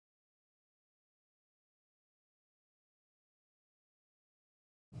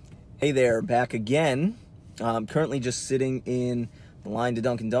Hey there, back again. I'm currently just sitting in the line to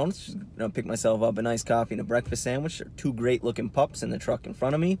Dunkin' Donuts. Just gonna pick myself up a nice coffee and a breakfast sandwich. There are two great looking pups in the truck in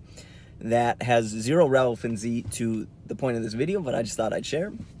front of me. That has zero relevancy to the point of this video, but I just thought I'd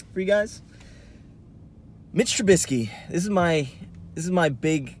share for you guys. Mitch Trubisky. This is my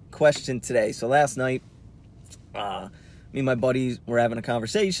big question today. So last night, me and my buddies were having a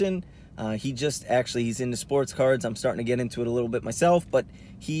conversation. He's into sports cards. I'm starting to get into it a little bit myself, but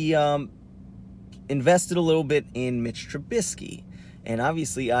he invested a little bit in Mitch Trubisky. And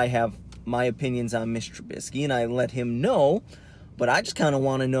obviously I have my opinions on Mitch Trubisky, and I let him know, but I just kind of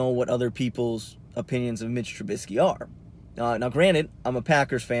want to know what other people's opinions of Mitch Trubisky are. Now, granted, I'm a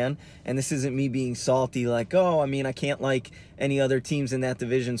Packers fan, and this isn't me being salty like, oh, I mean, I can't like any other teams in that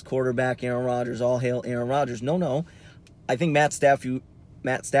division's quarterback, Aaron Rodgers, all hail Aaron Rodgers. No. I think Matt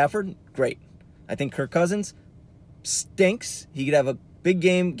Stafford, great. I think Kirk Cousins stinks. He could have a big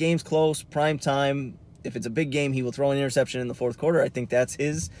game, game's close, prime time. If it's a big game, he will throw an interception in the fourth quarter. I think that's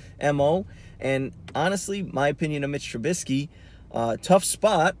his MO. And honestly, my opinion of Mitch Trubisky, tough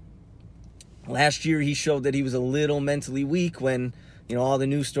spot. Last year, he showed that he was a little mentally weak when, you know, all the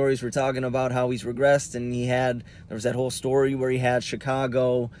news stories were talking about how he's regressed, and there was that whole story where he had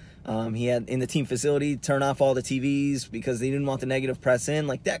Chicago. He had in the team facility turn off all the TVs because they didn't want the negative press in.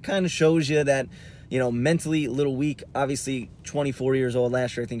 Like, that kind of shows you that, you know, mentally a little weak. Obviously, 24 years old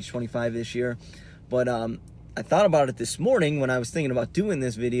last year. I think he's 25 this year. But I thought about it this morning when I was thinking about doing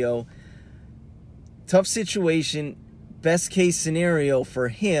this video. Tough situation. Best case scenario for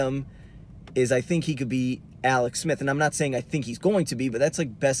him is I think he could be Alex Smith. And I'm not saying I think he's going to be, but that's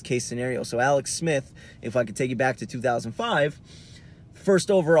like best case scenario. So Alex Smith, if I could take you back to 2005,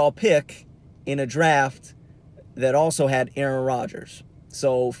 first overall pick in a draft that also had Aaron Rodgers.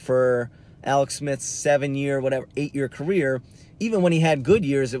 So for Alex Smith's 8-year career, even when he had good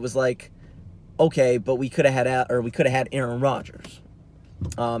years, it was like, okay, but we could have had Aaron Rodgers.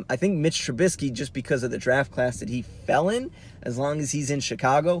 I think Mitch Trubisky, just because of the draft class that he fell in, as long as he's in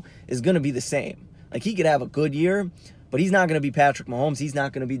Chicago, is going to be the same. Like, he could have a good year, but he's not going to be Patrick Mahomes. He's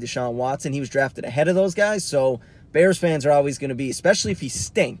not going to be Deshaun Watson. He was drafted ahead of those guys, so Bears fans are always going to be, especially if he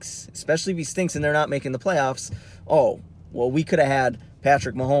stinks and they're not making the playoffs, oh, well, we could have had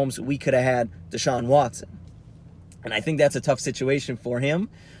Patrick Mahomes. We could have had Deshaun Watson. And I think that's a tough situation for him.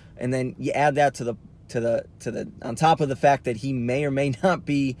 And then you add that to the on top of the fact that he may or may not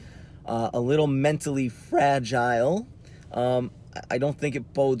be a little mentally fragile. I don't think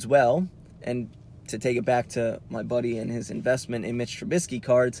it bodes well. And to take it back to my buddy and his investment in Mitch Trubisky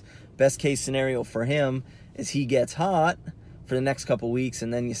cards, best case scenario for him is he gets hot for the next couple weeks,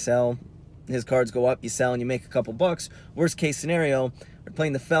 and then you sell. His cards go up, you sell, and you make a couple bucks. Worst case scenario, we're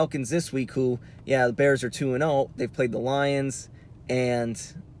playing the Falcons this week, who, yeah, the Bears are 2-0. They've played the Lions and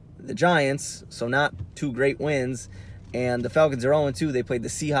the Giants, so not two great wins. And the Falcons are 0-2. They played the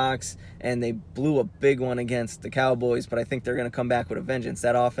Seahawks, and they blew a big one against the Cowboys, but I think they're going to come back with a vengeance.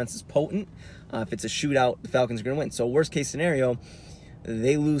 That offense is potent. If it's a shootout, the Falcons are going to win. So worst case scenario,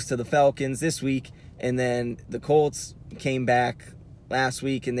 they lose to the Falcons this week, and then the Colts came back last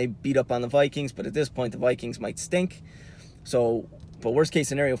week, and they beat up on the Vikings, but at this point, the Vikings might stink. So, but worst case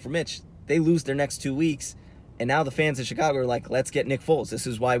scenario for Mitch, they lose their next 2 weeks, and now the fans in Chicago are like, let's get Nick Foles. This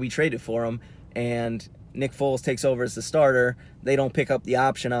is why we traded for him, and Nick Foles takes over as the starter. They don't pick up the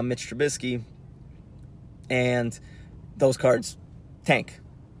option on Mitch Trubisky, and those cards tank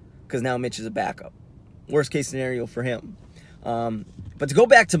because now Mitch is a backup. Worst case scenario for him. But to go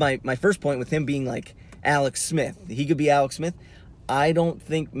back to my first point with him being like Alex Smith, he could be Alex Smith. I don't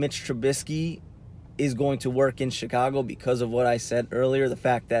think Mitch Trubisky is going to work in Chicago because of what I said earlier, the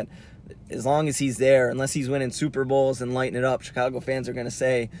fact that as long as he's there, unless he's winning Super Bowls and lighting it up, Chicago fans are going to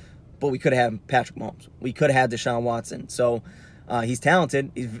say, but we could have had Patrick Mahomes. We could have had Deshaun Watson. So he's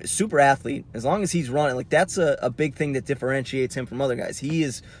talented. He's a super athlete. As long as he's running, like, that's a big thing that differentiates him from other guys. He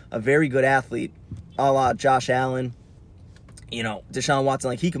is a very good athlete, a la Josh Allen. You know, Deshaun Watson,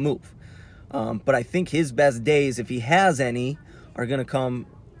 like, he can move. But I think his best days, if he has any, are going to come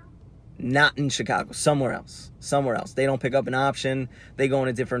not in Chicago, somewhere else. Somewhere else. They don't pick up an option. They go in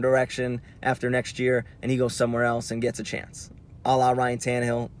a different direction after next year, and he goes somewhere else and gets a chance. A la Ryan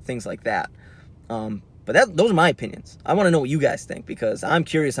Tannehill, things like that. But those are my opinions. I want to know what you guys think, because I'm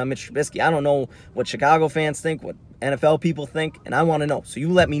curious on Mitch Trubisky. I don't know what Chicago fans think, what NFL people think, and I want to know. So you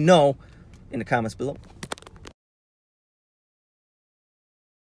let me know in the comments below.